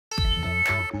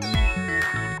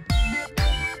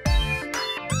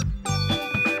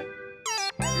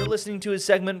listening to a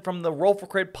segment from the Roll for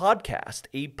Credit podcast,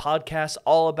 a podcast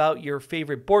all about your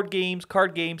favorite board games,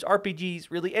 card games, RPGs,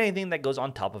 really anything that goes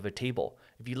on top of a table.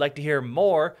 If you'd like to hear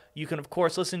more, you can, of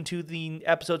course, listen to the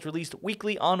episodes released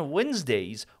weekly on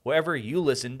Wednesdays, wherever you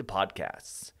listen to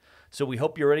podcasts. So we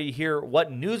hope you're ready to hear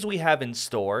what news we have in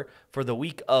store for the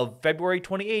week of February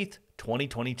 28th,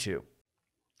 2022.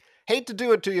 Hate to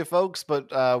do it to you folks,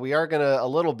 but we are going to a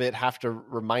little bit have to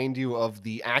remind you of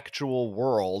the actual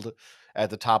world at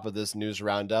the top of this news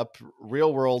roundup.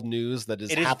 Real world news that is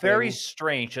happening. It is very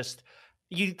strange. Just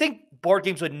you'd think board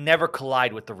games would never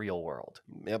collide with the real world.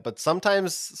 Yeah, but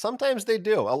sometimes they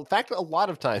do. In fact, a lot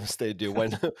of times they do.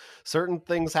 When certain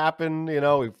things happen,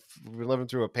 we're living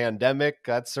through a pandemic.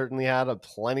 That certainly had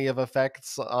plenty of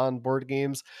effects on board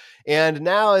games. And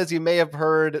now, as you may have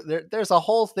heard, there's a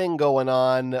whole thing going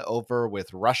on over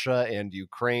with Russia and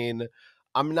Ukraine.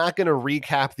 I'm not going to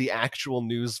recap the actual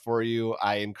news for you.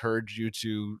 I encourage you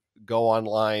to go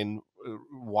online,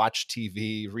 watch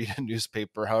TV, read a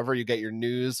newspaper, however you get your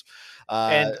news.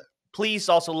 And please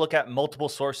also look at multiple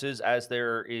sources, as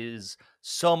there is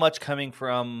so much coming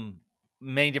from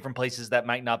many different places that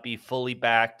might not be fully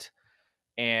backed.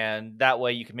 And that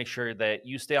way you can make sure that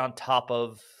you stay on top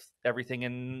of everything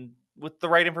and with the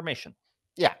right information.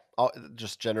 Yeah,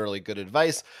 just generally good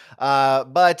advice.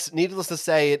 But needless to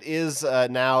say, it is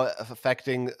now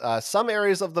affecting some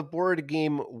areas of the board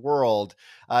game world.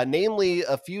 Namely,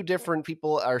 a few different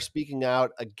people are speaking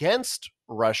out against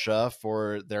Russia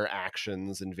for their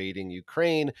actions invading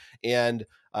Ukraine and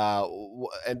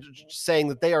saying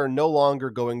that they are no longer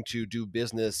going to do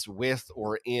business with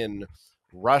or in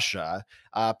Russia.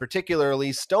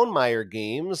 Particularly Stonemaier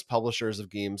Games, publishers of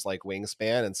games like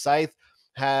Wingspan and Scythe,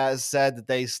 has said that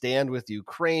they stand with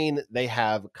Ukraine. They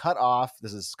have cut off,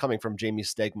 this is coming from Jamie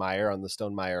Stegmaier on the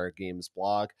Stonemaier Games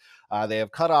blog, they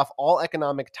have cut off all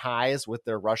economic ties with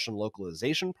their Russian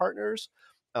localization partners.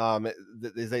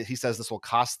 He says this will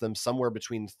cost them somewhere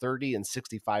between $30,000 and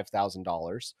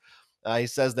 $65,000. He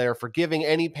says they are forgiving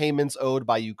any payments owed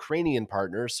by Ukrainian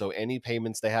partners, so any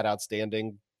payments they had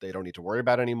outstanding, they don't need to worry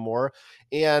about anymore.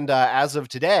 And as of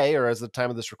today, or as of the time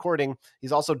of this recording,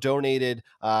 he's also donated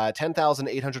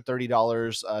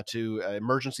 $10,830 to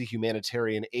emergency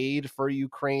humanitarian aid for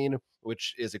Ukraine,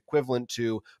 which is equivalent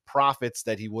to profits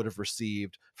that he would have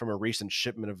received from a recent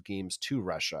shipment of games to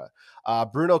Russia.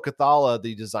 Bruno Cathala,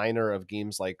 the designer of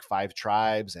games like Five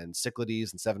Tribes and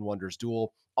Cyclades and Seven Wonders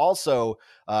Duel, also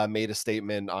made a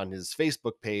statement on his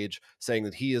Facebook page saying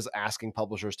that he is asking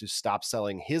publishers to stop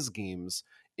selling his games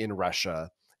in Russia,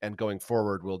 and going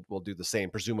forward we'll do the same,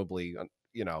 presumably,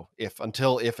 if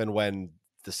and when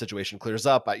the situation clears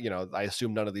up. I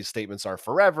assume none of these statements are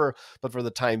forever, but for the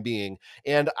time being.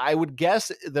 And I would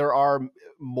guess there are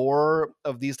more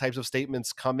of these types of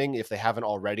statements coming, if they haven't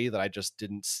already, that I just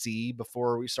didn't see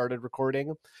before we started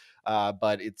recording.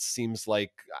 But it seems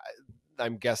like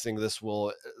I'm guessing this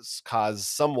will cause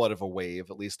somewhat of a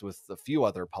wave, at least with a few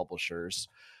other publishers.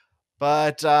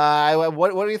 But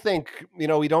what do you think?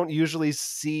 We don't usually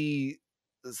see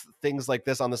things like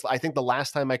this on this. I think the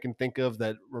last time I can think of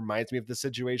that reminds me of this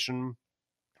situation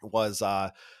was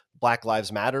Black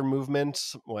Lives Matter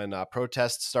movement. When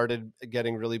protests started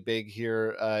getting really big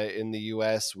here in the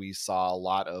US, we saw a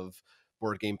lot of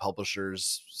board game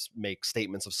publishers make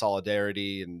statements of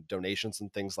solidarity and donations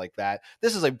and things like that.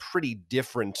 This is a pretty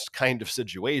different kind of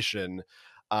situation.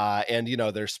 And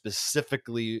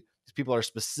people are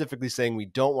specifically saying we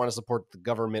don't want to support the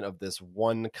government of this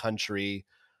one country.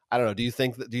 I don't know. Do you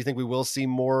think we will see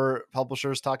more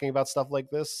publishers talking about stuff like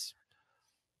this?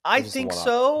 I think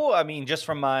so. I mean, just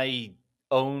from my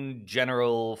own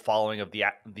general following of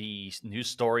the news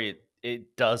story,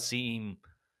 it does seem,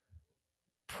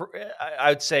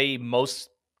 I would say most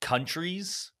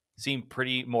countries seem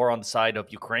pretty more on the side of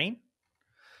Ukraine.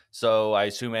 So I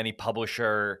assume any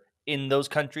publisher in those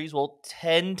countries will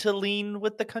tend to lean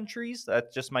with the countries.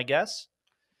 That's just my guess.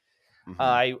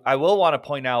 Mm-hmm. I will want to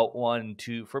point out one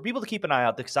for people to keep an eye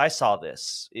out, because I saw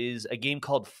this, is a game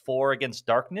called 4 Against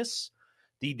Darkness.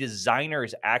 The designer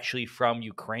is actually from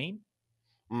Ukraine.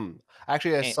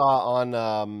 Actually, I saw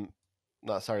on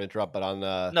not sorry to interrupt, but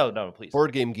on no, please.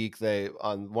 Board Game Geek, they,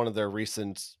 on one of their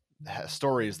recent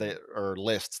stories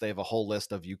lists, they have a whole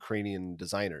list of Ukrainian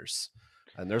designers.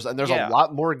 And there's a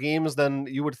lot more games than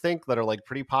you would think that are like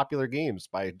pretty popular games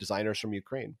by designers from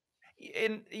Ukraine.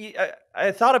 And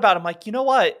I thought about it, I'm like, you know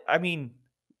what? I mean,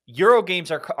 Euro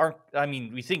games aren't. I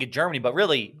mean, we think of Germany, but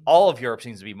really all of Europe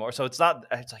seems to be more. So it's not.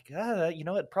 It's like,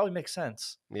 it probably makes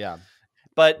sense. Yeah.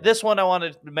 But this one I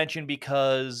wanted to mention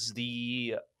because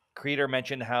the creator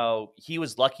mentioned how he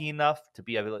was lucky enough to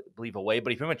be, I believe, away,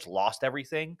 but he pretty much lost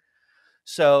everything.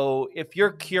 So if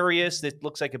you're curious, it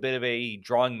looks like a bit of a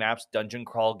drawing maps dungeon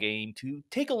crawl game. To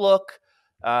take a look,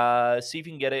 see if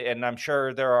you can get it. And I'm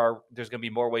sure there's going to be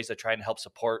more ways to try and help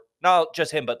support not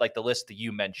just him, but like the list that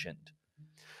you mentioned.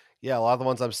 Yeah, a lot of the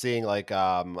ones I'm seeing, like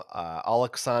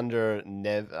Alexander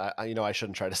Nev. I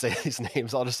shouldn't try to say these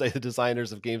names. I'll just say the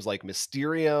designers of games like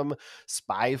Mysterium,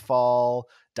 Spyfall,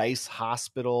 Dice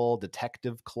Hospital,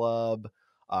 Detective Club,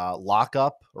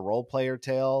 Lockup, a role player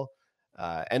tale,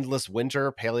 Endless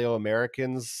Winter, Paleo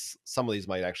Americans. Some of these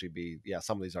might actually be, yeah,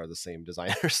 some of these are the same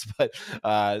designers, but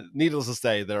needless to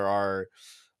say, there are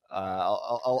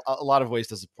a lot of ways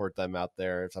to support them out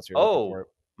there if that's what you're looking Oh, for.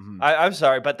 Mhm. I'm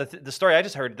sorry, but the story I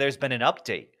just heard, there's been an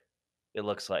update. It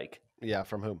looks like Yeah,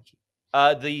 from whom?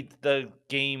 the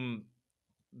game,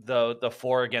 the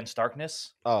Four Against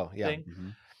Darkness Oh, yeah.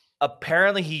 thing.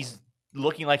 Apparently, he's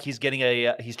looking like he's getting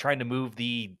he's trying to move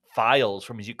the files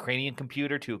from his Ukrainian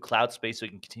computer to a cloud space so he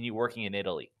can continue working in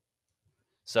Italy. Hmm.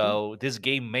 So this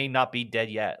game may not be dead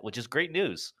yet, which is great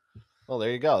news. Well,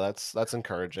 there you go. That's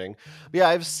encouraging. But yeah,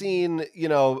 I've seen,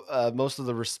 most of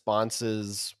the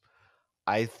responses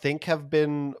I think have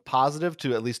been positive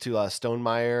to at least to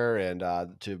Stonemaier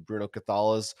and to Bruno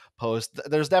Cathala's post.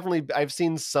 There's definitely I've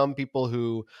seen some people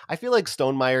who I feel like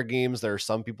Stonemaier games. There are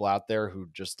some people out there who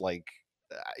just like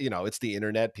it's the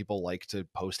internet. People like to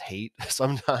post hate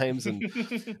sometimes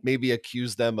and maybe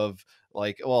accuse them of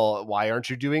like, well, why aren't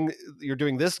you're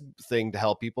doing this thing to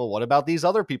help people? What about these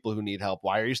other people who need help?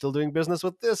 Why are you still doing business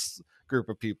with this group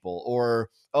of people? Or,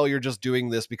 oh, you're just doing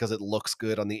this because it looks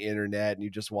good on the internet and you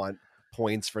just want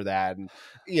points for that. And,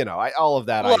 all of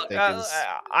that I Look, think is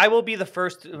I will be the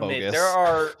first to admit there bogus.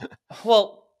 are,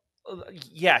 well,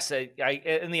 yes,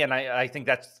 in the end, I think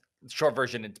that's short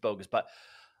version. It's bogus, but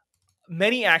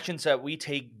many actions that we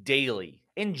take daily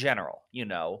in general,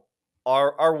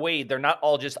 are weighed. They're not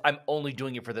all just I'm only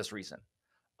doing it for this reason.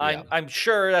 Yeah. I'm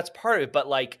sure that's part of it, but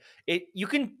like you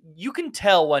can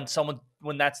tell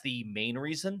when that's the main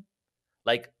reason.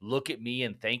 Like look at me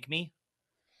and thank me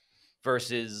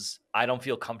versus I don't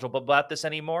feel comfortable about this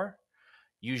anymore.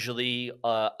 Usually,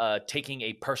 taking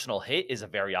a personal hit is a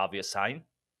very obvious sign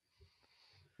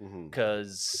Hmm.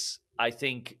 because I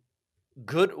think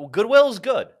goodwill is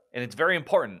good and it's very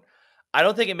important. I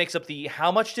don't think it makes up the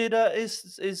how much did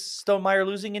is Stonemaier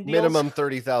losing in deals? Minimum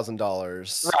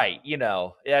 $30,000. Right,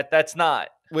 yeah, that's not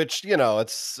Which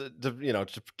it's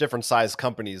different size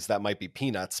companies that might be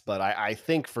peanuts, but I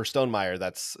think for Stonemaier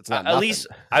it's not at nothing. least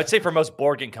I would say for most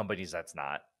board game companies that's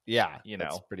not. Yeah, You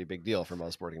that's a know, pretty big deal for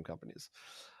most board game companies.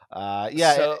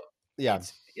 Yeah, so yeah.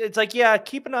 it's like yeah,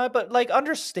 keep an eye, but like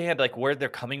understand like where they're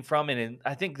coming from,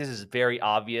 I think this is very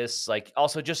obvious. Like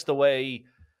also just the way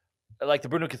like the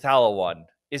Bruno Cathala one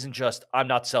isn't just I'm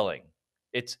not selling.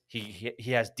 It's he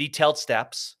has detailed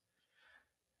steps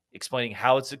explaining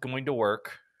how it's going to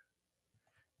work.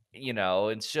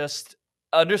 It's just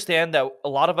understand that a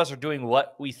lot of us are doing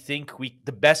what we think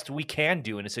the best we can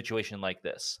do in a situation like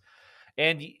this.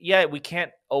 And yeah, we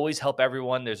can't always help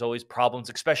everyone. There's always problems,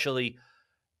 especially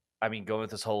I mean, going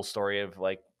with this whole story of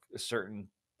like certain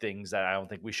things that I don't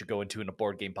think we should go into in a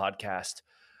board game podcast.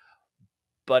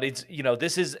 But it's,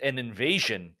 this is an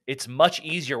invasion. It's much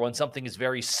easier when something is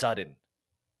very sudden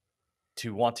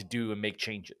to want to do and make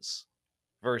changes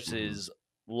Hmm. versus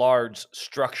large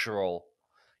structural,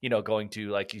 going to,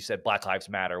 like you said, Black Lives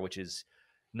Matter, which is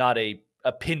not a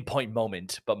pinpoint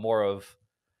moment, but more of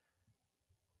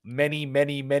many,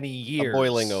 many, many A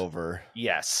boiling years. over.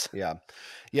 Yes. Yeah.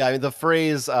 Yeah, I mean the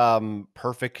phrase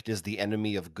perfect is the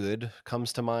enemy of good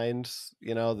comes to mind,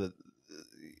 that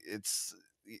it's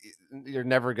you're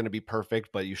never going to be perfect,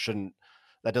 but you shouldn't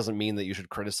that doesn't mean that you should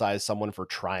criticize someone for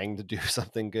trying to do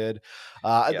something good.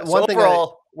 Yeah. So One thing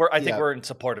overall, I think yeah, we're in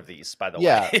support of these, by the way,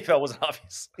 yeah, if that wasn't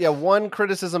obvious. yeah, one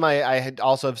criticism I had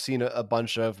also have seen a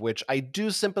bunch of, which I do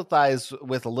sympathize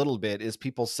with a little bit, is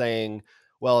people saying,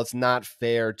 well, it's not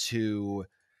fair to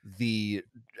the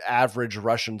average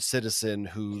Russian citizen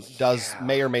who Yeah.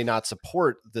 may or may not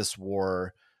support this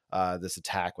war, this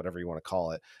attack, whatever you want to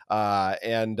call it.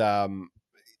 And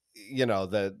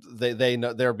that they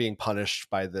know they're being punished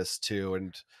by this too.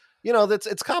 And that's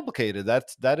it's complicated.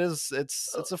 That is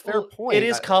it's a fair Well, it point.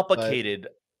 is But complicated.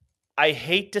 I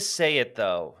hate to say it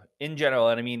though, in general,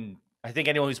 and I mean, I think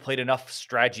anyone who's played enough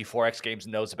strategy 4X games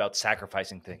knows about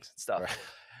sacrificing things and stuff.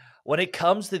 When it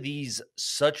comes to these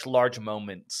such large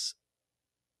moments,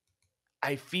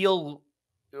 I feel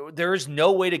there is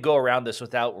no way to go around this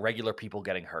without regular people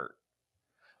getting hurt.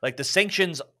 Like the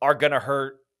sanctions are going to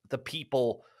hurt the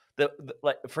people.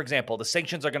 Like for example, the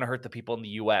sanctions are going to hurt the people in the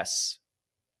U.S.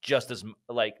 just as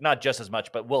like not just as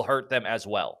much, but will hurt them as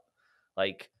well.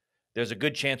 Like there's a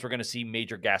good chance we're going to see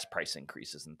major gas price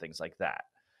increases and things like that.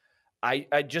 I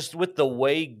just, with the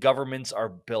way governments are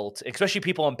built, especially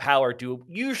people in power, do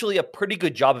usually a pretty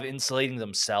good job of insulating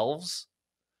themselves.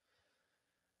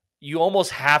 You almost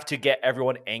have to get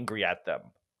everyone angry at them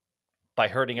by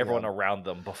hurting everyone around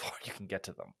them before you can get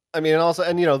to them. I mean,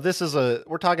 this is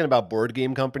we're talking about board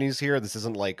game companies here. This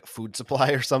isn't like food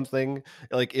supply or something.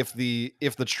 Like if the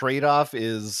trade-off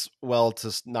is, well,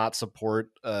 to not support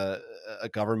a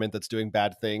government that's doing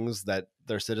bad things, that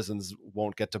their citizens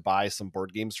won't get to buy some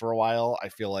board games for a while, I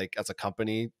feel like as a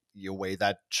company, you weigh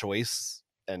that choice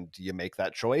and you make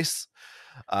that choice.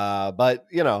 But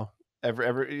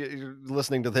every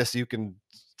listening to this, you can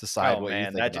decide Oh what you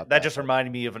man, think about that that. just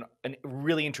reminded me of a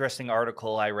really interesting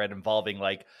article I read involving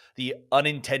like the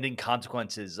unintended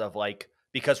consequences of, like,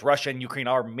 because Russia and Ukraine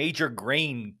are major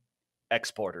grain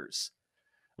exporters,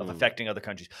 of affecting other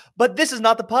countries. But this is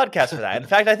not the podcast for that. In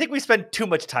fact, I think we spent too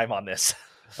much time on this.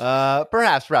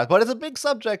 Perhaps, but it's a big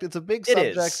subject. It's a big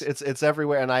It subject. is. It's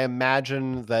everywhere, and I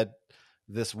imagine that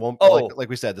this won't, Oh, like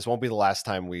we said, this won't be the last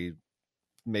time we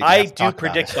maybe I have to do talk about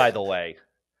predict, it. by the way,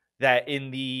 that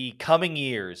in the coming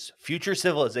years, future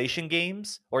Civilization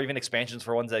games, or even expansions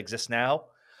for ones that exist now,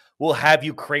 will have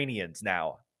Ukrainians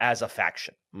now as a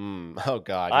faction. Oh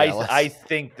God, yeah. I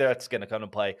think that's going to come to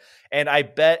play, and I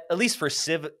bet, at least for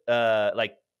Civ,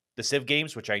 like the Civ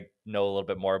games, which I know a little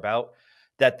bit more about,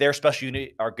 that their special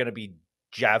unit are going to be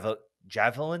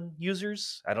javelin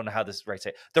users. I don't know how this is right to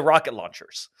say, the rocket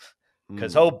launchers,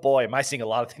 because oh boy, am I seeing a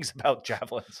lot of things about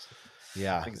javelins.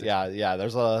 Yeah.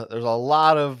 There's a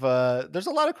lot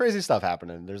of crazy stuff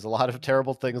happening. There's a lot of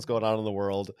terrible things going on in the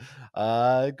world.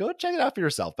 Go check it out for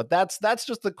yourself. But that's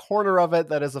just the corner of it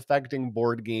that is affecting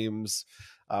board games.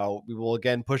 We will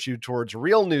again push you towards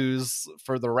real news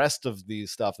for the rest of the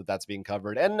stuff that's being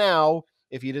covered. And now,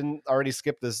 if you didn't already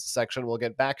skip this section, we'll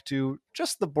get back to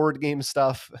just the board game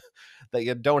stuff that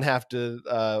you don't have to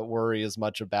worry as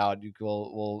much about.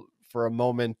 We'll for a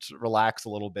moment relax a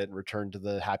little bit and return to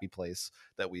the happy place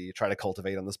that we try to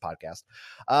cultivate on this podcast.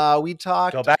 We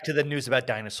talked. Go back to the news about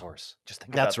dinosaurs. Just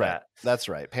think about that. That's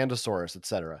right. Pandasaurus,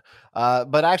 etc.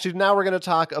 But actually, now we're going to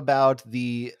talk about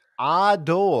the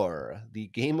Ador, the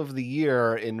game of the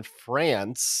year in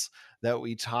France that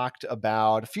we talked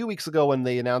about a few weeks ago when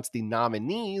they announced the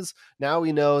nominees. Now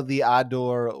we know the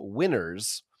Ador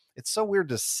winners. It's so weird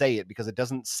to say it because it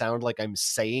doesn't sound like I'm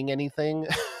saying anything.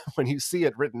 When you see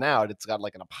it written out, it's got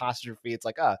like an apostrophe. It's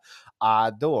like,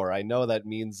 Ador. I know that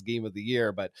means game of the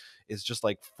year, but it's just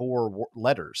like four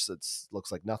letters. It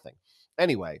looks like nothing.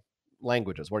 Anyway,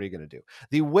 languages. What are you going to do?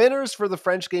 The winners for the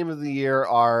French game of the year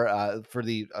are, for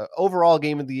the overall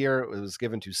game of the year, it was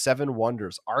given to Seven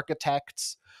Wonders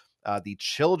Architects. The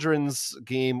children's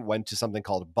game went to something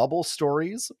called Bubble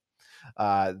Stories.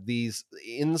 These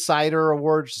Insider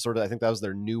Awards, sort of, I think that was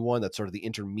their new one. That's sort of the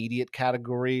intermediate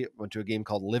category. Went to a game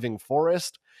called Living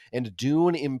Forest, and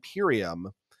Dune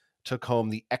Imperium took home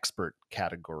the expert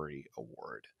category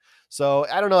award. So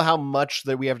I don't know how much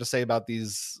that we have to say about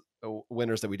these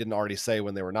winners that we didn't already say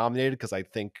when they were nominated, because I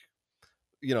think,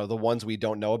 the ones we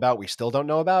don't know about, we still don't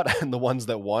know about. And the ones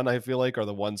that won, I feel like, are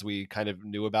the ones we kind of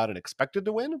knew about and expected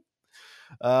to win.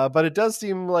 But it does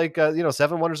seem like,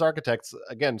 Seven Wonders Architects,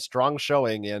 again, strong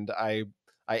showing. And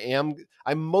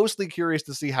I'm mostly curious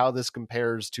to see how this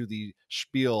compares to the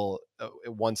Spiel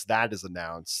once that is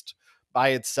announced. By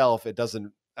itself, it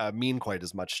doesn't mean quite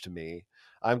as much to me.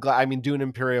 I'm glad. I mean, Dune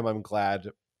Imperium, I'm glad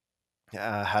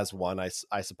has won.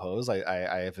 I suppose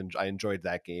I enjoyed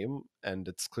that game, and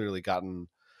it's clearly gotten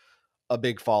a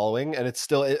big following. And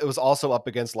it was also up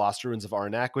against Lost Ruins of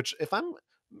Arnak, which, if I'm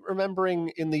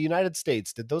remembering, in the United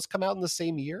States, did those come out in the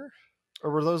same year,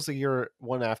 or were those the year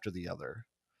one after the other?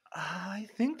 I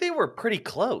think they were pretty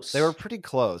close. They were pretty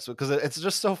close, because it's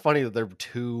just so funny that they're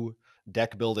two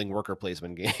deck building worker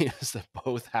placement games that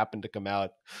both happen to come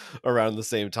out around the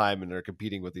same time and are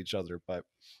competing with each other. But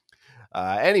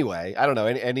anyway, I don't know.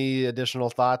 Any additional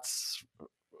thoughts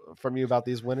from you about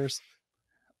these winners?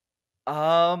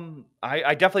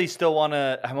 I definitely still want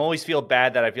to. I always feel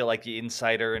bad that I feel like the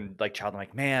Insider and like Child. I'm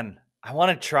like, man, I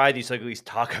want to try these so I can at least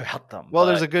talk about them. Well,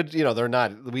 there's a good, they're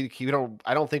not. We don't.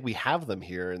 I don't think we have them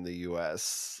here in the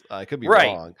U.S. I could be right,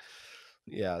 wrong.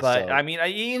 Yeah, but so I mean,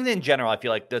 even in general, I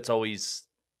feel like that's always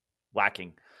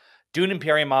lacking. Dune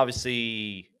Imperium,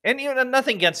 obviously, and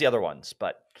nothing against the other ones,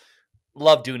 but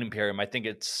love Dune Imperium. I think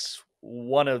it's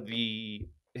one of the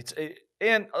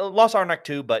and Lost Arnak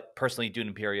too, but personally, Dune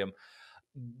Imperium.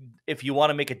 If you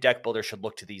want to make a deck builder, should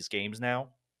look to these games now.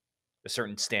 A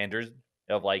certain standard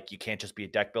of, like, you can't just be a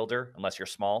deck builder unless you're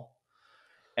small.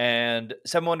 And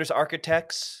Seven Wonders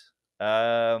Architects,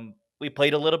 We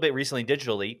played a little bit recently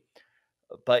digitally,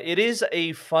 but it is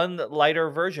a fun, lighter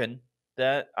version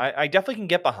that I definitely can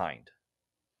get behind.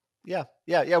 Yeah.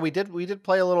 We did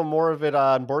play a little more of it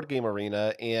on Board Game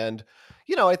Arena, and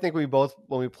I think we both,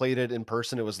 when we played it in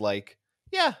person, it was like,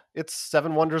 yeah, it's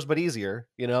Seven Wonders but easier.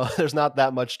 There's not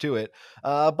that much to it,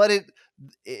 but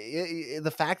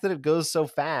the fact that it goes so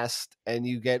fast and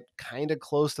you get kind of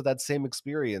close to that same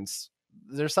experience,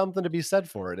 there's something to be said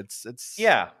for it. It's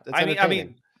Yeah, it's I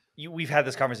entertaining. mean, we've had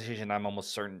this conversation. I'm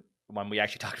almost certain when we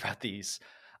actually talked about these.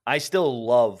 I still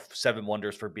love Seven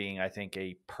Wonders for being, I think,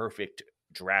 a perfect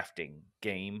drafting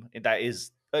game. That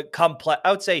is a complex.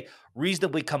 I would say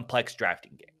reasonably complex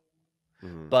drafting game.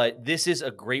 Mhm. But this is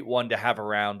a great one to have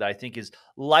around that I think is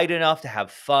light enough to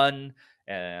have fun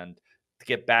and to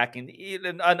get back and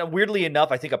weirdly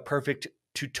enough, I think a perfect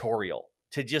tutorial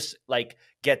to just like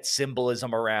get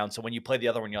symbolism around. So when you play the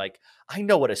other one, you're like, I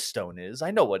know what a stone is.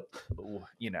 I know what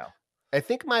you know. I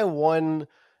think my one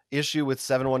issue with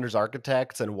Seven Wonders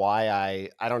Architects, and why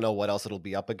I don't know what else it'll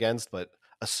be up against, but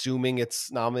assuming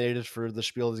it's nominated for the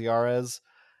Spiel des Jahres,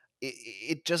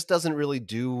 it just doesn't really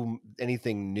do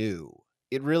anything new.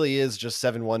 It really is just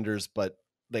Seven Wonders, but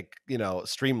like,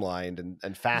 streamlined and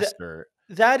That faster.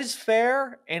 that is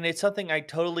fair, and it's something I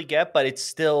totally get, but it's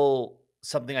still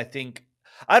something I think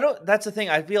I don't. That's the thing.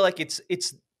 I feel like it's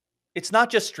not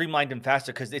just streamlined and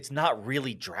faster because it's not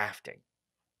really drafting.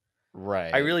 I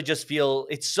Right. really just feel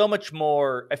it's so much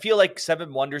more. I feel like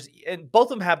Seven Wonders, and both of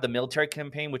them have the military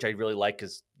campaign, which I really like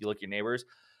because you look at your neighbors.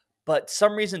 But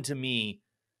some reason to me,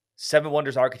 Seven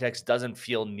Wonders Architects doesn't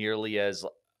feel nearly as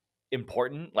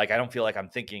important. Like I don't feel like I'm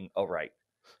thinking, oh right,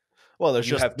 Well,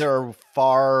 you have there are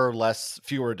far less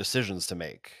fewer decisions to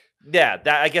make. yeah.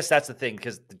 That I guess that's the thing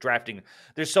because the drafting,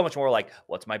 there's so much more like,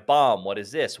 what's my bomb? What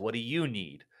is this? What do you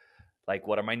need? Like,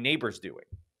 what are my neighbors doing?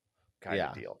 Kind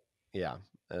of Yeah. deal. Yeah,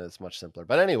 it's much simpler.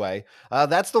 But anyway,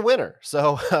 that's the winner.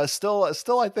 So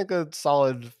still, I think a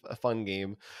solid, fun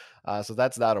game. So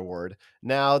that's that award.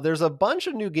 Now, there's a bunch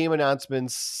of new game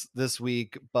announcements this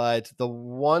week, but the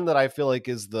one that I feel like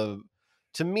is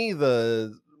to me,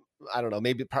 I don't know,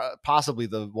 maybe possibly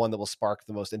the one that will spark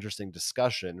the most interesting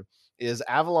discussion is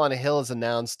Avalon Hill has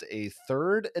announced a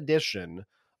third edition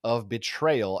of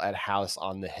Betrayal at House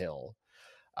on the Hill,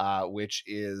 which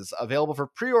is available for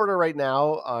pre-order right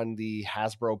now on the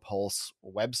Hasbro Pulse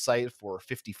website for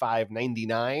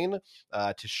 $55.99,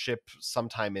 to ship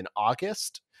sometime in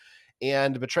August.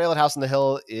 And Betrayal at House on the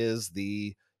Hill is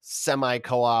the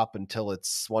semi-co-op until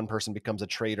it's one person becomes a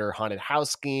traitor haunted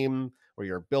house game where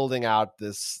you're building out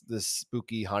this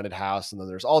spooky haunted house, and then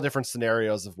there's all different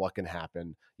scenarios of what can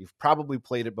happen. You've probably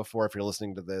played it before if you're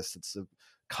listening to this.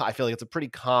 I feel like it's a pretty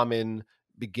common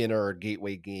beginner or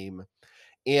gateway game.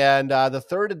 And the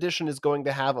third edition is going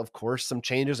to have, of course, some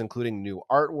changes, including new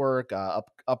artwork,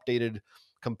 updated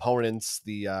components.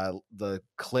 The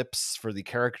clips for the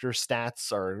character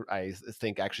stats are, I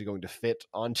think, actually going to fit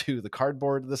onto the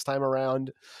cardboard this time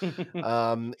around.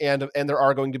 And there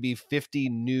are going to be 50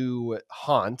 new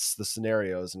haunts, the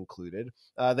scenarios included.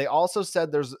 They also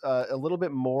said there's a little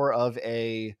bit more of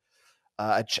a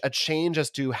change as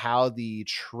to how the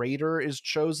traitor is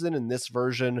chosen in this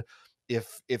version.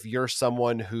 If you're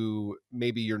someone who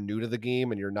maybe you're new to the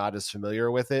game and you're not as familiar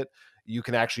with it, you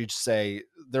can actually say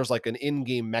there's like an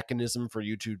in-game mechanism for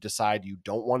you to decide you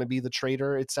don't want to be the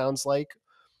traitor, it sounds like.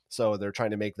 So they're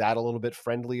trying to make that a little bit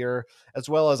friendlier, as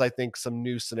well as I think some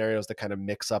new scenarios that kind of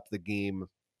mix up the game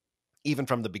even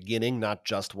from the beginning, not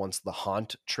just once the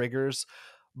haunt triggers.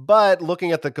 But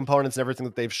looking at the components and everything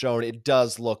that they've shown, it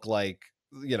does look like,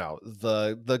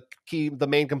 the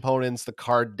main components, the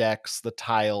card decks, the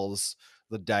tiles,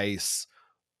 the dice.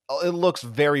 It looks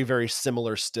very, very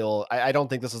similar still. I don't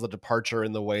think this is a departure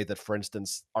in the way that, for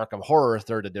instance, Arkham Horror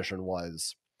third edition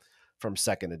was from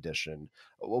second edition.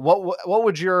 What would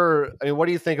what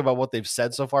do you think about what they've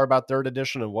said so far about third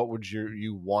edition, and what would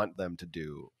you want them to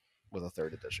do with a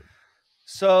third edition?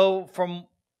 So from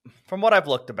what I've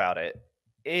looked about it,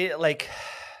 it like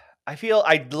I feel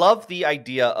I love the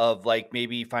idea of like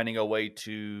maybe finding a way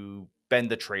to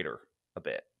bend the trader a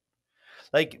bit.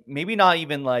 Like maybe not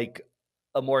even like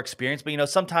a more experience, but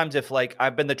sometimes if like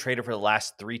I've been the trader for the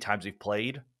last 3 times we've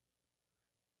played,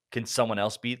 can someone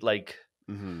else beat like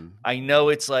Mm-hmm. I know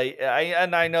it's like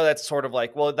I know that's sort of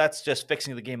like, well, that's just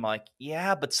fixing the game. I'm like,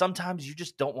 yeah, but sometimes you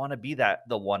just don't want to be the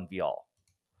 1v all.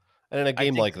 And in a I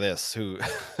game think like this, who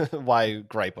why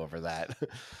gripe over that?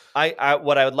 I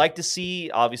what I would like to see,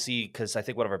 obviously, because I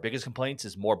think one of our biggest complaints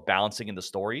is more balancing in the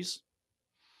stories.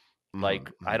 Like,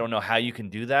 I Mm-hmm. don't know how you can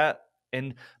do that,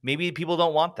 and maybe people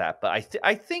don't want that, but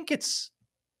I think it's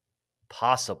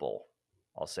possible.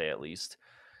 I'll say at least.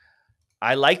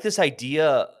 I like this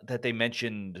idea that they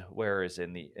mentioned. Where is it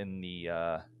in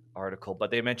the article?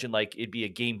 But they mentioned like it'd be a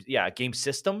game, yeah, a game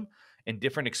system and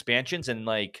different expansions, and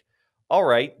like, all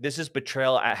right, this is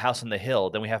Betrayal at House on the Hill.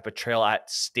 Then we have Betrayal at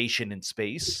Station in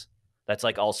Space. That's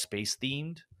like all space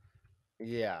themed.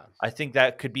 Yeah. I think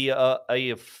that could be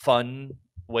a fun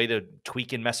way to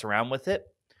tweak and mess around with it.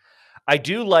 I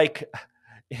do like,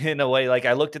 in a way, like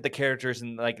I looked at the characters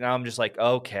and like now I'm just like,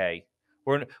 okay,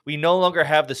 we no longer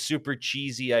have the super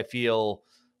cheesy, I feel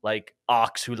like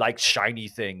Ox who likes shiny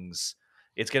things.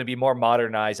 It's going to be more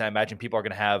modernized. I imagine people are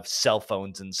going to have cell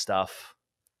phones and stuff.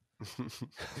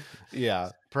 Yeah,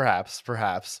 perhaps.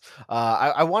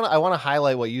 I want to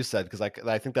highlight what you said because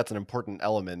I think that's an important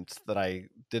element that I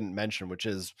didn't mention, which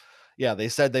is, yeah, they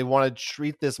said they want to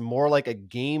treat this more like a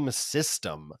game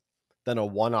system than a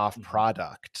one-off Mhm.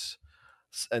 product,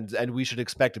 and we should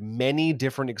expect many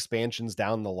different expansions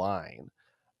down the line.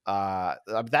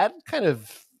 That kind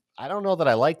of, I don't know that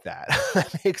I like that.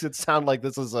 That makes it sound like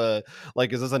this is is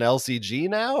this an LCG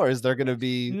now, or is there going to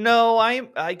be No,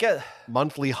 I get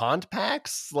monthly haunt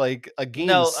packs, like a game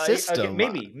no. I get system?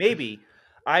 maybe.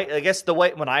 I guess the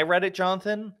way when I read it,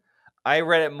 Jonathan, I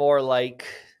read it more like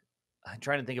I'm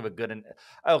trying to think of a good.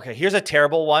 Okay, here's a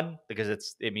terrible one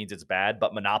because it means it's bad.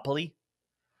 But Monopoly,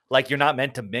 like you're not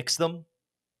meant to mix them.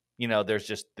 There's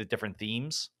just the different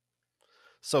themes.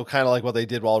 So kind of like what they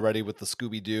did already with the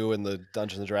Scooby Doo and the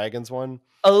Dungeons and Dragons one.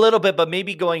 A little bit, but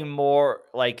maybe going more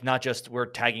like not just we're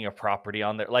tagging a property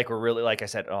on there, like we're really, like I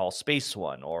said, an all space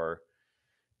one, or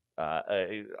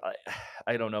I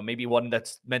don't know, maybe one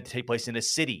that's meant to take place in a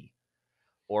city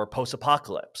or post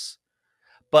apocalypse.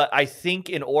 But I think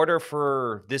in order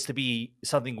for this to be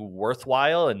something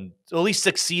worthwhile and at least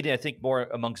succeed, I think more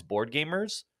amongst board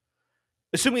gamers,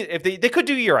 assuming if they could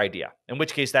do your idea, in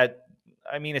which case that,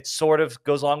 I mean, it sort of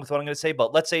goes along with what I'm going to say,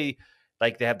 but let's say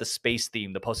like they have the space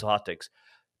theme, the post-apocalyptics.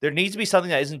 There needs to be something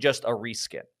that isn't just a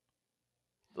reskin,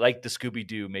 like the Scooby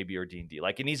Doo maybe or D&D.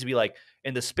 Like it needs to be like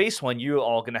in the space one, you're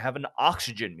all going to have an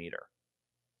oxygen meter,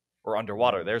 or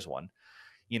underwater. Mm. There's one.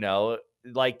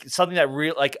 Like something that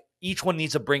real like each one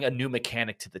needs to bring a new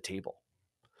mechanic to the table.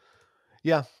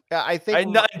 Yeah, I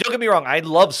think. Don't get me wrong. I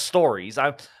love stories.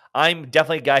 I'm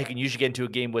definitely a guy who can usually get into a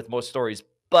game with most stories.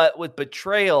 But with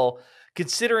Betrayal,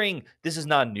 considering this is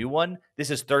not a new one,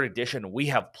 this is third edition. We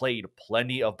have played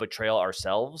plenty of Betrayal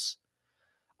ourselves.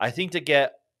 I think to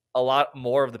get a lot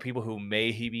more of the people who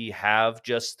maybe have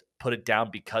just put it down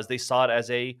because they saw it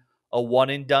as a one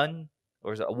and done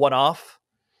or a one off,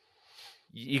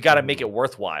 you got to make Mhm. it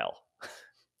worthwhile.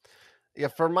 Yeah,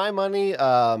 for my money,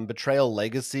 Betrayal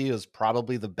Legacy is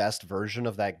probably the best version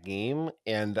of that game,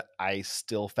 and I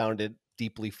still found it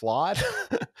deeply flawed.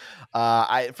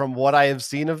 I From what I have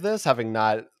seen of this, having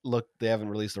not looked, they haven't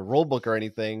released a rule book or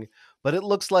anything, but it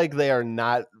looks like they are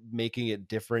not making it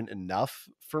different enough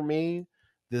for me.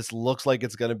 This looks like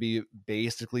it's going to be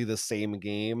basically the same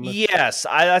game. Yes,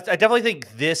 I definitely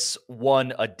think this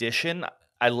one edition,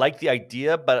 I like the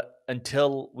idea, but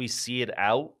until we see it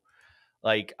out,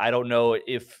 like I don't know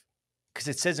if, because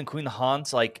it says in Queen of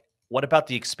Haunts, like what about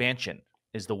the expansion?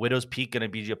 Is the Widow's Peak going to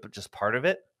be just part of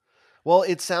it? Well,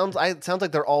 it sounds like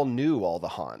they're all new, all the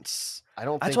haunts. I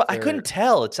don't That's think what I couldn't they're.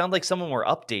 tell. It sounded like some of them were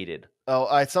updated.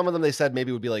 Oh, some of them they said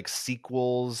maybe would be like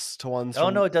sequels to ones Oh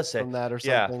no, it does say, from that or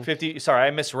yeah, something. 50. Sorry,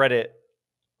 I misread it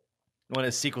when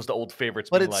it sequels to old favorites,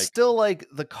 But being it's like, still like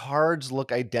the cards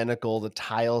look identical, the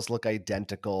tiles look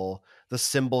identical, the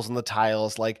symbols and the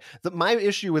tiles. Like my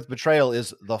issue with Betrayal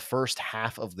is the first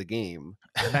half of the game.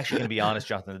 I'm actually going to be honest,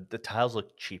 Jonathan. The tiles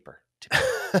look cheaper to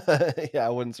me. Yeah,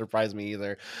 it wouldn't surprise me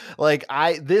either. Like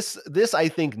this I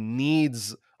think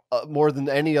needs more than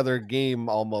any other game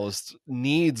almost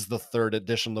needs the third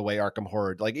edition the way Arkham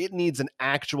Horror. Like it needs an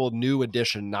actual new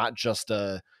edition, not just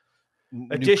a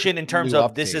Addition in terms new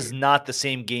of this is update. not the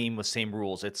same game with same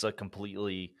rules. It's a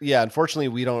completely. Yeah, unfortunately,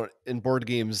 we don't in board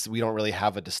games. We don't really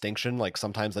have a distinction. Like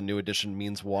sometimes the new edition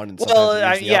means one, and sometimes Well, it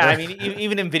means the yeah, other. I mean,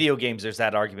 even in video games, there's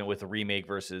that argument with the remake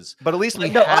versus. But at least we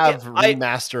But no, have I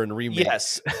remaster and remake.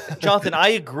 yes, Jonathan, I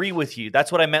agree with you.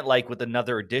 That's what I meant, like with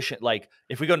another edition. Like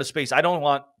if we go into space, I don't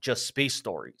want just space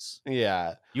stories.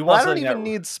 Yeah, You well, want I don't something that. even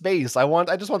need space. I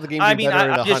just want the game to I be mean,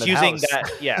 better in I'm a just haunted using house.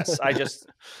 that. Yes, I just.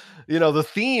 The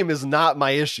theme is not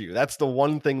my issue. That's the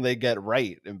one thing they get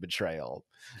right in Betrayal.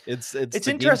 It's It's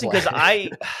the interesting because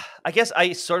gameplay. I guess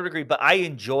I sort of agree, but I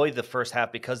enjoy the first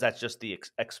half because that's just the But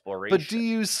do exploration.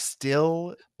 you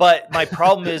still? But my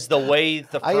problem is the way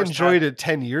the I first half. enjoyed it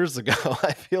 10 years ago.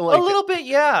 I feel A like little bit,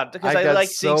 yeah, because I I got like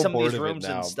seeing so some of bored these of it rooms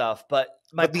and now. stuff. But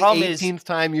my But the problem is, 18th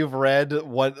time you've read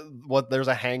what there's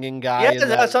a hanging guy in yeah,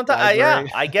 that sometimes, yeah,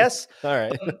 library. I guess. All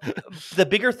right. But the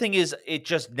bigger thing is, it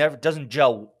just never doesn't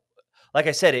gel. Like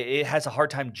I said, it has a hard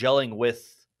time gelling with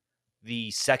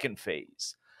the second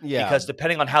phase Yeah. because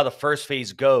depending on how the first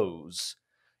phase goes,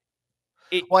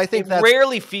 it Well, I it think that's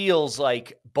rarely feels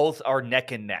like both are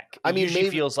neck and neck. It I mean, usually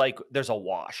maybe feels like there's a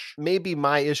wash. maybe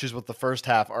my issues with the first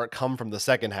half are come from the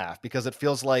second half because it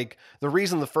feels like the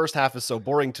reason the first half is so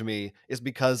boring to me is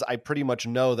because I pretty much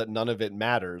know that none of it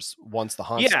matters once the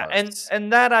hunt Yeah, and starts.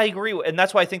 and that I agree with, and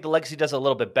that's why I think the legacy does a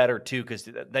little bit better too, because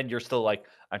then you're still like,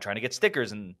 I'm trying to get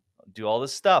stickers and do all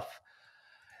this stuff.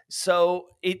 So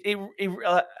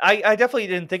I definitely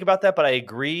didn't think about that, but I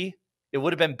agree. It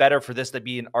would have been better for this to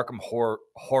be an Arkham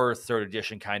Horror Third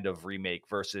Edition kind of remake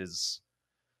versus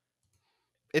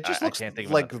It just I looks can't think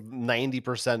of like another.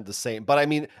 90% the same. But I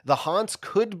mean, the haunts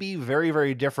could be very,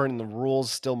 very different and the rules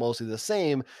still mostly the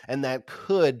same, and that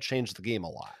could change the game a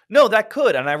lot. No, that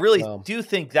could, and I really So do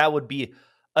think that would be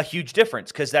a huge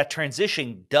difference because that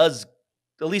transition does,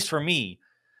 at least for me,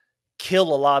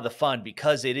 kill a lot of the fun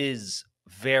because it is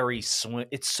very swing.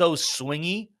 It's so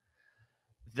swingy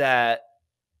that,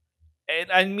 and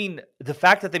I mean, the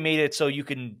fact that they made it so you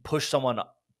can push someone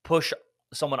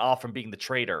off from being the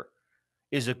traitor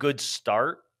is a good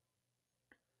start.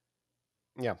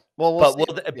 yeah. Well, we'll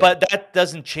But see. Yeah. but that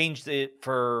doesn't change it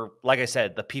for, like I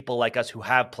said, the people like us who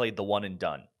have played the one and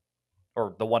done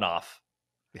or the one off,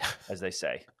 as they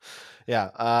say.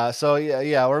 Yeah. So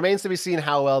yeah. It remains to be seen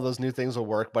how well those new things will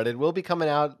work, but it will be coming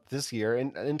out this year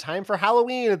in time for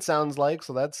Halloween. It sounds like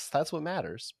so. That's what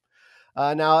matters.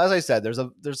 Now, as I said,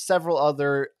 there's several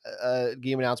other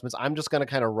game announcements. I'm just going to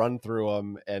kind of run through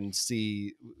them and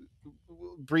see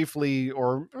briefly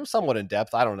or somewhat in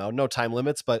depth. I don't know, no time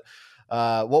limits, but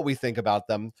what we think about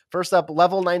them. First up,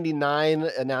 Level 99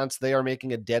 announced they are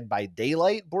making a Dead by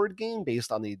Daylight board game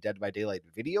based on the Dead by Daylight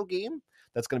video game.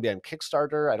 That's going to be on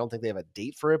Kickstarter. I don't think they have a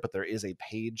date for it, but there is a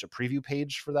preview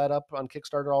page for that up on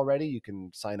Kickstarter already. You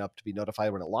can sign up to be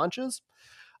notified when it launches.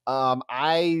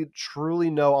 I truly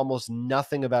know almost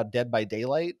nothing about Dead by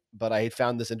Daylight, but I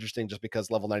found this interesting just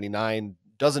because Level 99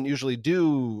 doesn't usually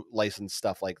do licensed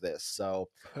stuff like this. So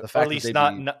the Or at fact that least they'd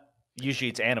be not usually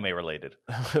it's anime related.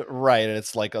 right, and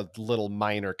it's like a little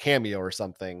minor cameo or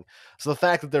something. So the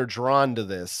fact that they're drawn to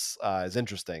this is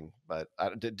interesting. But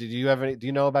did you have any? Do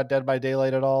you know about Dead by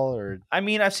Daylight at all? Or I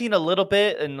mean, I've seen a little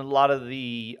bit, and a lot of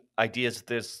the ideas of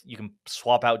this, you can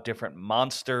swap out different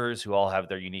monsters who all have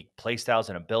their unique playstyles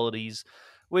and abilities,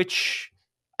 which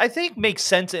I think makes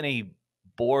sense in a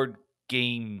board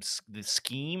game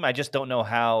scheme. I just don't know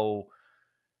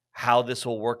how this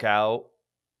will work out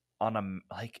on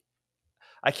like.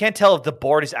 I can't tell if the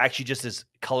board is actually just this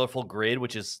colorful grid,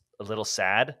 which is a little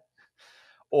sad,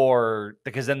 or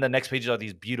because then the next pages are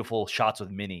these beautiful shots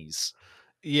with minis.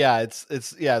 yeah,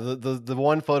 it's yeah. The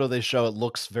one photo they show it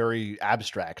looks very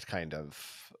abstract, kind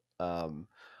of.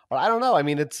 But I don't know. I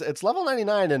mean, it's level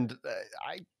 99, and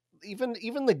I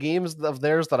even the games of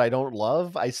theirs that I don't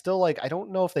love, I still like. I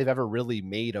don't know if they've ever really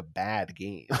made a bad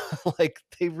game. Like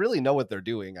they really know what they're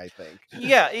doing. I think.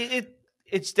 Yeah,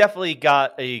 it's definitely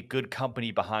got a good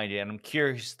company behind it, and I'm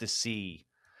curious to see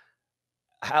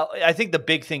how. I think the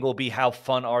big thing will be how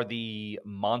fun are the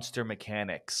monster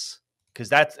mechanics, because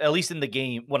that's at least in the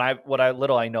game. When I what I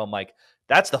little I know, I'm like,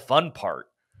 that's the fun part,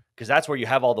 because that's where you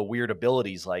have all the weird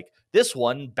abilities. Like this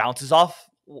one bounces off,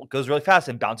 goes really fast,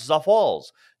 and bounces off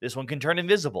walls. This one can turn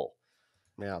invisible.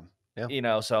 Yeah.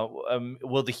 Yeah. So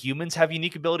will the humans have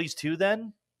unique abilities too?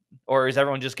 Then, or is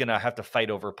everyone just gonna have to fight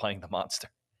over playing the monster?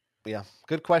 Yeah,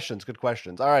 good questions. Good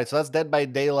questions. All right, so that's Dead by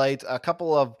Daylight. A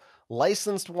couple of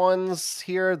licensed ones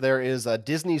here. There is a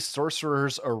Disney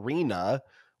Sorcerer's Arena,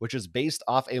 which is based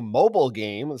off a mobile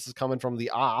game. This is coming from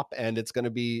the op, and it's going to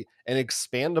be an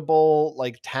expandable,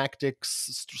 like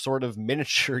tactics sort of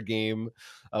miniature game.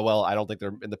 Well, I don't think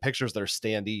they're in the pictures. They're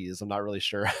standees. I'm not really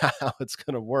sure how it's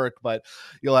going to work, but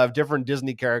you'll have different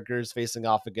Disney characters facing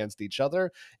off against each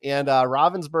other. And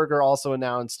Ravensburger also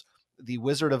announced the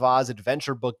Wizard of Oz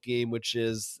adventure book game, which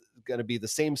is going to be the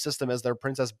same system as their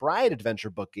Princess Bride adventure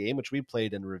book game, which we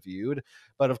played and reviewed,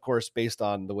 but of course based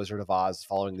on the Wizard of Oz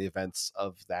following the events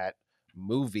of that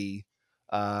movie.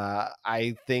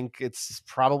 I think it's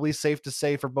probably safe to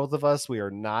say for both of us, we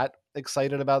are not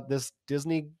excited about this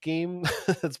Disney game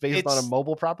that's based on a It's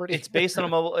mobile property. it's based on a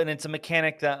mobile, and it's a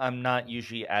mechanic that I'm not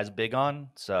usually as big on.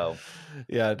 So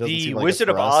Yeah, it doesn't the seem like it's Wizard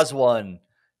for of us. Oz one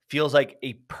feels like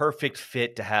a perfect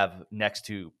fit to have next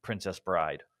to Princess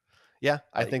Bride. Yeah,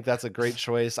 I Like, think that's a great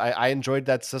choice. I enjoyed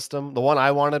that system. The one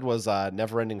I wanted was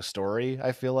Never Ending Story.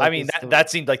 I feel I like mean is that the that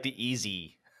seemed like the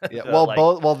easy, yeah. the Well, like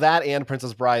both that and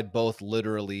Princess Bride both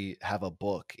literally have a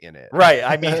book in it. right.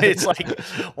 I mean, it's like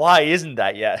why isn't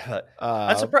that yet? But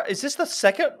I'm uh, surprised. Is this the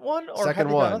second one, or have Second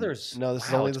they done one. others? No, this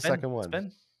is Wow, only it's the been second it's one.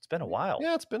 been it's been a while.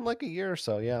 Yeah, it's been like a year or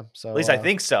so. Yeah. At So least I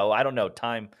think so. I don't know.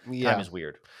 Time yeah. is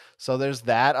weird. So there's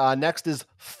that. Next is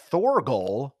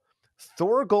Thorgal.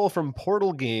 Thorgal from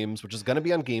Portal Games, which is going to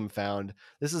be on GameFound.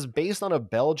 This is based on a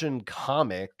Belgian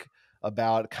comic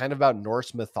about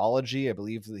Norse mythology. I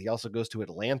believe that he also goes to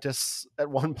Atlantis at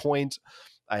one point.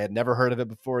 I had never heard of it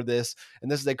before this. And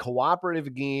this is a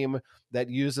cooperative game that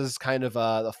uses kind of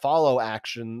the follow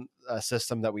action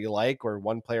system that we like, where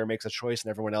one player makes a choice and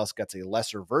everyone else gets a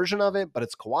lesser version of it, but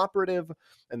it's cooperative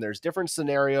and there's different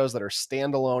scenarios that are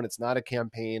standalone. It's not a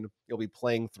campaign you'll be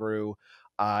playing through.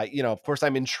 Of course,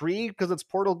 I'm intrigued because it's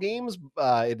Portal Games.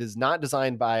 It is not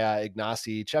designed by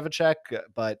Ignacy Chevacek,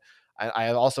 but I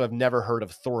also have never heard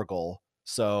of Thorgal.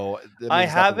 So that I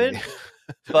means nothing to me. haven't,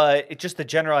 but it just the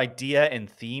general idea and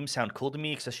theme sound cool to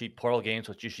me, especially Portal Games,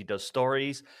 which usually does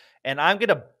stories. And I'm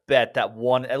gonna bet that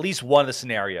at least one of the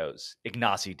scenarios,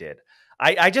 Ignacy did.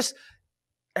 I just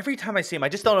every time I see him, I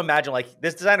just don't imagine like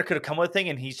this designer could have come with a thing,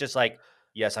 and he's just like,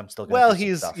 "Yes, I'm still gonna Well, do some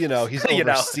he's stuff." he's You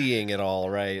know, overseeing it all,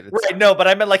 right? right? No, but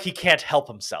I meant like he can't help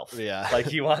himself. Yeah. Like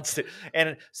he wants to,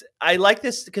 and I like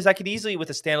this because I could easily with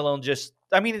a standalone just.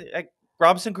 I mean,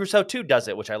 Robinson Crusoe 2 does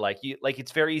it, which I like. Like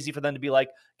it's very easy for them to be like,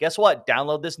 "Guess what?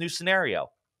 Download this new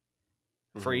scenario,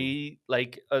 Mhm. free,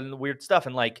 like weird stuff,"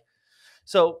 and like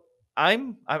so.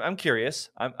 I'm curious.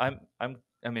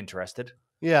 I'm interested.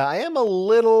 Yeah, I am a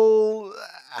little.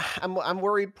 I'm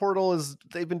worried. Portal is.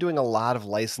 They've been doing a lot of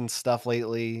licensed stuff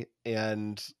lately,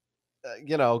 and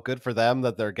good for them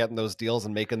that they're getting those deals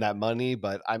and making that money.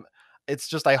 But It's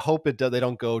just I hope they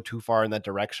don't go too far in that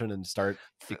direction and start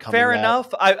becoming Fair that.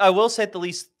 enough. I will say at the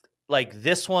least, like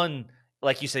this one,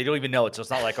 like you say, you don't even know it, so it's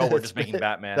not like, oh, we're just making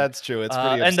Batman. That's true. It's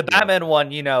pretty And the obscure. Batman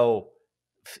one,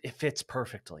 it fits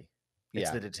perfectly. It's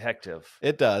Yeah, the detective.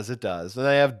 it does. It does. And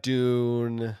I have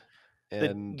Dune,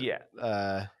 and Yeah, I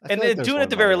and feel like then there's Dune at one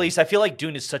the very other one. least, I feel like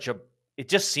Dune is such a. It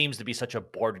just seems to be such a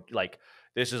board like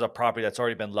this is a property that's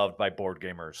already been loved by board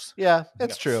gamers. Yeah, Yeah.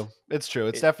 it's true. It's true.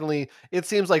 It's It, definitely. It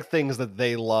seems like things that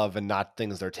they love and not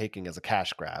things they're taking as a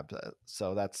cash grab.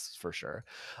 So that's for sure.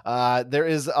 There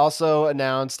is also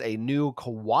announced a new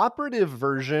cooperative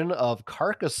version of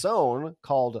Carcassonne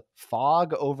called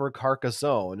Fog Over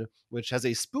Carcassonne, which has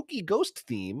a spooky ghost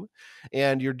theme.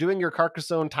 And you're doing your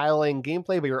Carcassonne tile laying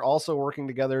gameplay, but you're also working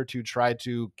together to try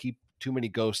to keep too many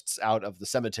ghosts out of the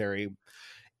cemetery.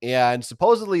 And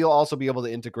supposedly you'll also be able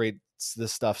to integrate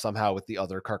this stuff somehow with the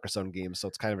other Carcassonne games, so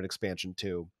it's kind of an expansion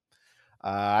too.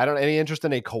 I don't any interest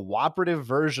in a cooperative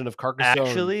version of Carcassonne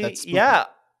actually, that's spooky. yeah.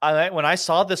 When I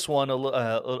saw this one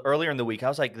earlier in the week, I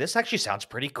was like, this actually sounds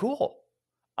pretty cool.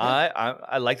 Yeah.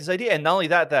 I like this idea, and not only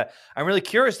that, that I'm really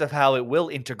curious of how it will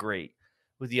integrate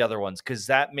with the other ones because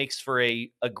that makes for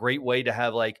a great way to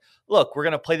have like, look, we're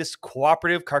gonna play this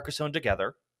cooperative Carcassonne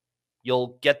together.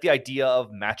 You'll get the idea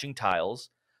of matching tiles.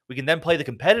 We can then play the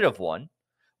competitive one,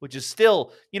 which is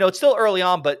still, it's still early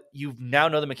on, but you now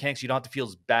know the mechanics. You don't have to feel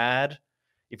as bad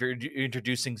if you're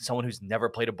introducing someone who's never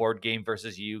played a board game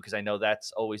versus you, because I know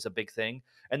that's always a big thing.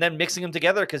 And then mixing them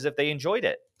together because if they enjoyed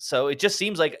it. So it just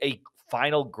seems like a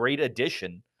final great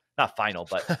addition. Not final,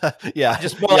 but Yeah.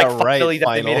 just more Yeah, like right. finally that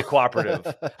they made Final. it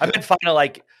cooperative. I meant final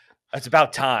like it's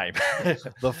about time.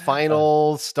 The Uh,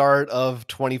 final start of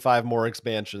 25 more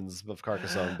expansions of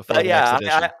Carcassonne before but the next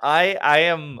yeah, edition. I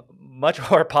am much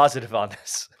more positive on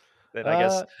this than I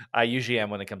guess Uh I usually am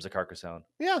when it comes to Carcassonne.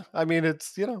 Yeah, I mean, it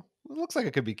looks like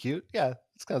it could be cute. Yeah,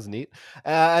 it's kind of neat.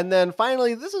 And then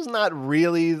finally, this is not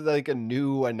really like a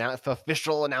new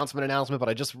official announcement, but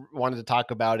I just wanted to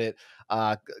talk about it.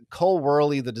 Cole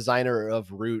Wehrle, the designer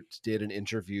of Root, did an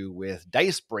interview with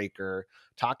Dicebreaker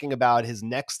talking about his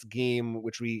next game,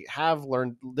 which we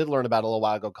did learn about a little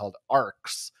while ago, called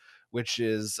Arcs, which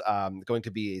is going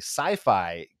to be a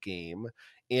sci-fi game.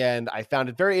 And I found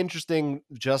it very interesting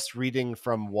just reading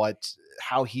from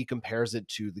how he compares it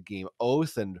to the game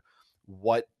Oath and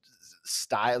what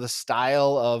the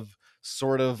style of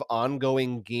sort of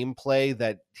ongoing gameplay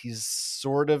that he's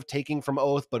sort of taking from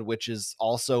Oath, but which is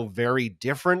also very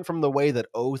different from the way that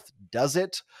Oath does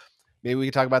it. maybe we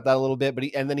could talk about that a little bit. But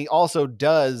then he also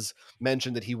does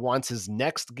mention that he wants his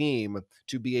next game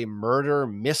to be a murder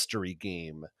mystery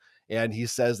game. And he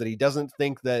says that he doesn't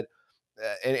think that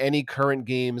any current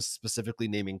games, specifically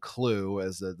naming Clue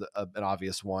as an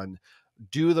obvious one,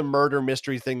 do the murder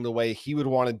mystery thing the way he would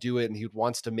want to do it. And he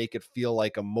wants to make it feel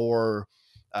like a more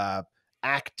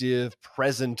active,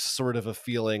 present sort of a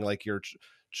feeling, like you're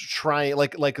trying,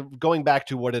 like going back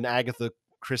to what an Agatha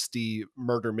Christie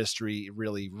murder mystery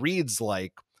really reads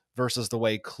like versus the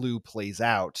way Clue plays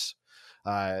out,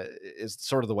 is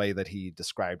sort of the way that he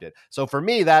described it. So for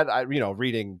me, that,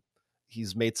 reading,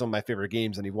 he's made some of my favorite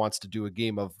games and he wants to do a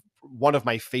game of one of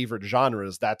my favorite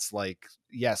genres. That's like,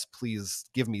 yes, please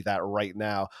give me that right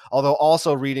now. Although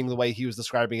also reading the way he was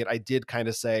describing it, I did kind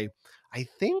of say, I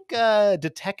think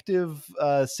Detective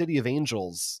City of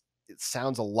Angels, it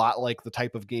sounds a lot like the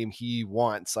type of game he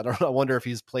wants. I don't know. I wonder if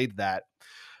he's played that.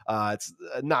 It's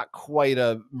not quite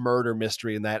a murder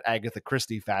mystery in that Agatha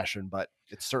Christie fashion, but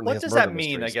it certainly What has does murder that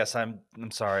mean? mysteries. I guess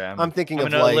I'm sorry. I'm thinking I'm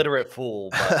of an like, illiterate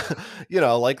fool, but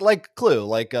like Clue,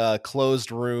 like a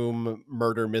closed room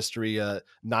murder mystery,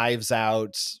 Knives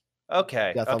Out,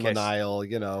 okay. Death on the Nile,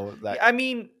 that. I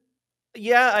mean,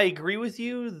 yeah, I agree with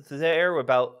you there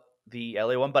about the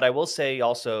LA one, but I will say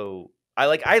also I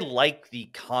like the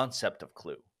concept of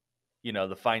Clue.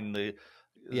 The find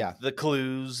Yeah. the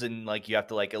clues, and like you have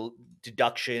to like a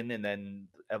deduction and then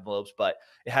envelopes, but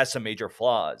it has some major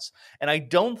flaws. And I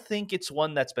don't think it's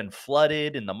one that's been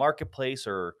flooded in the marketplace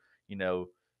or,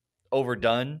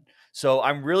 overdone. So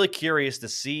I'm really curious to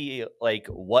see like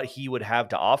what he would have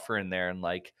to offer in there, and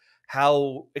like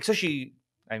how, especially,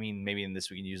 I mean, maybe in this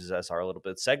we can use this as our little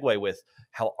bit segue with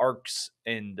how Arcs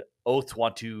and Oath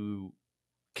want to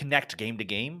connect game to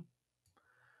game.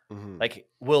 Mm-hmm. Like,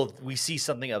 will we see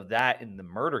something of that in the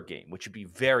murder game, which would be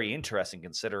very interesting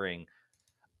considering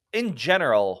in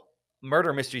general,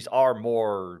 murder mysteries are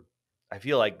more, I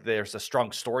feel like there's a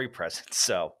strong story presence.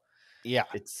 So Yeah.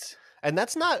 And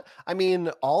that's not, I mean,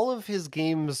 all of his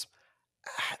games,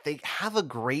 they have a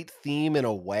great theme in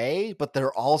a way, but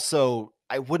they're also,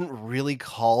 I wouldn't really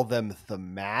call them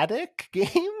thematic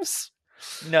games.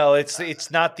 No, it's not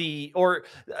it's not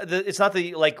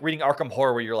the like reading Arkham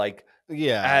Horror where you're like,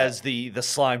 yeah, as the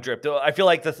slime drip. I feel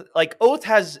like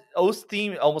Oath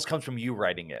theme almost comes from you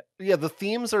writing it. Yeah, the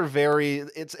themes are very.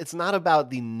 It's not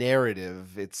about the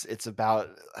narrative. It's about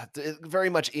very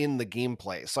much in the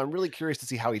gameplay. So I'm really curious to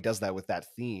see how he does that with that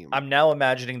theme. I'm now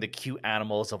imagining the cute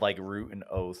animals of like Root and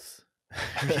Oath.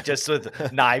 Just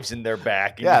with knives in their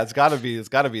back. Yeah, it's gotta be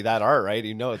that art, right?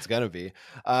 It's gonna be.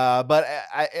 But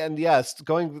yes,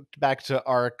 going back to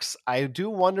Arcs, I do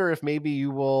wonder if maybe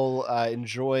you will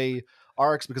enjoy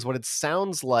Arcs, because what it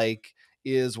sounds like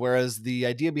is, whereas the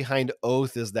idea behind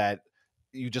Oath is that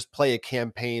you just play a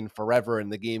campaign forever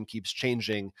and the game keeps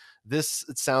changing, this,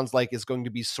 it sounds like, is going to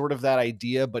be sort of that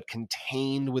idea, but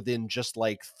contained within just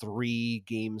like 3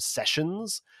 game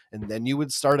sessions, and then you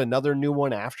would start another new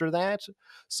one after that.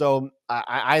 So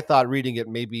I thought reading it,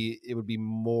 maybe it would be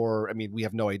more, I mean, we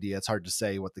have no idea, it's hard to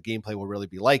say what the gameplay will really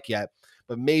be like yet,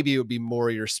 but maybe it would be more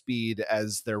your speed,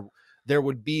 as there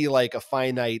would be like a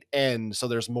finite end, so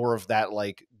there's more of that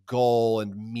like goal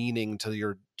and meaning to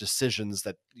your decisions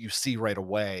that you see right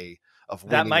away of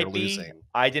winning that might or be losing.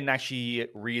 I didn't actually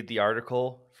read the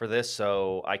article for this,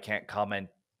 so I can't comment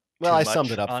Well, too I much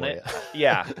summed it up on for it. you.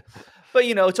 Yeah. But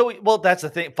it's always, well, that's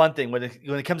the fun thing when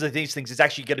it comes to these things. It's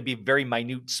actually going to be very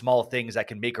minute, small things that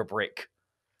can make or break.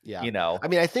 Yeah. I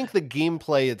mean, I think the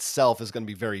gameplay itself is going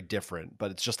to be very different,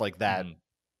 but it's just like that. Mm.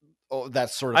 Oh,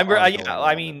 that sort of.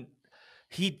 I mean,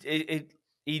 he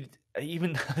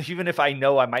even even if I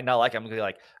know I might not like it, I'm gonna be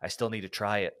like, I still need to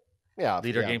try it. Yeah.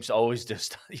 Leader games always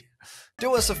just.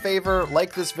 Do us a favor,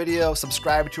 like this video,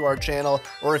 subscribe to our channel,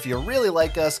 or if you really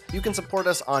like us, you can support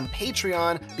us on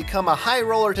Patreon. Become a high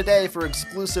roller today for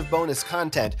exclusive bonus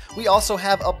content. We also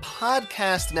have a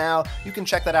podcast now. You can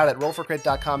check that out at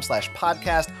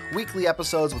rollforcrit.com/podcast. Weekly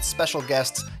episodes with special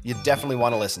guests you definitely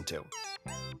want to listen to.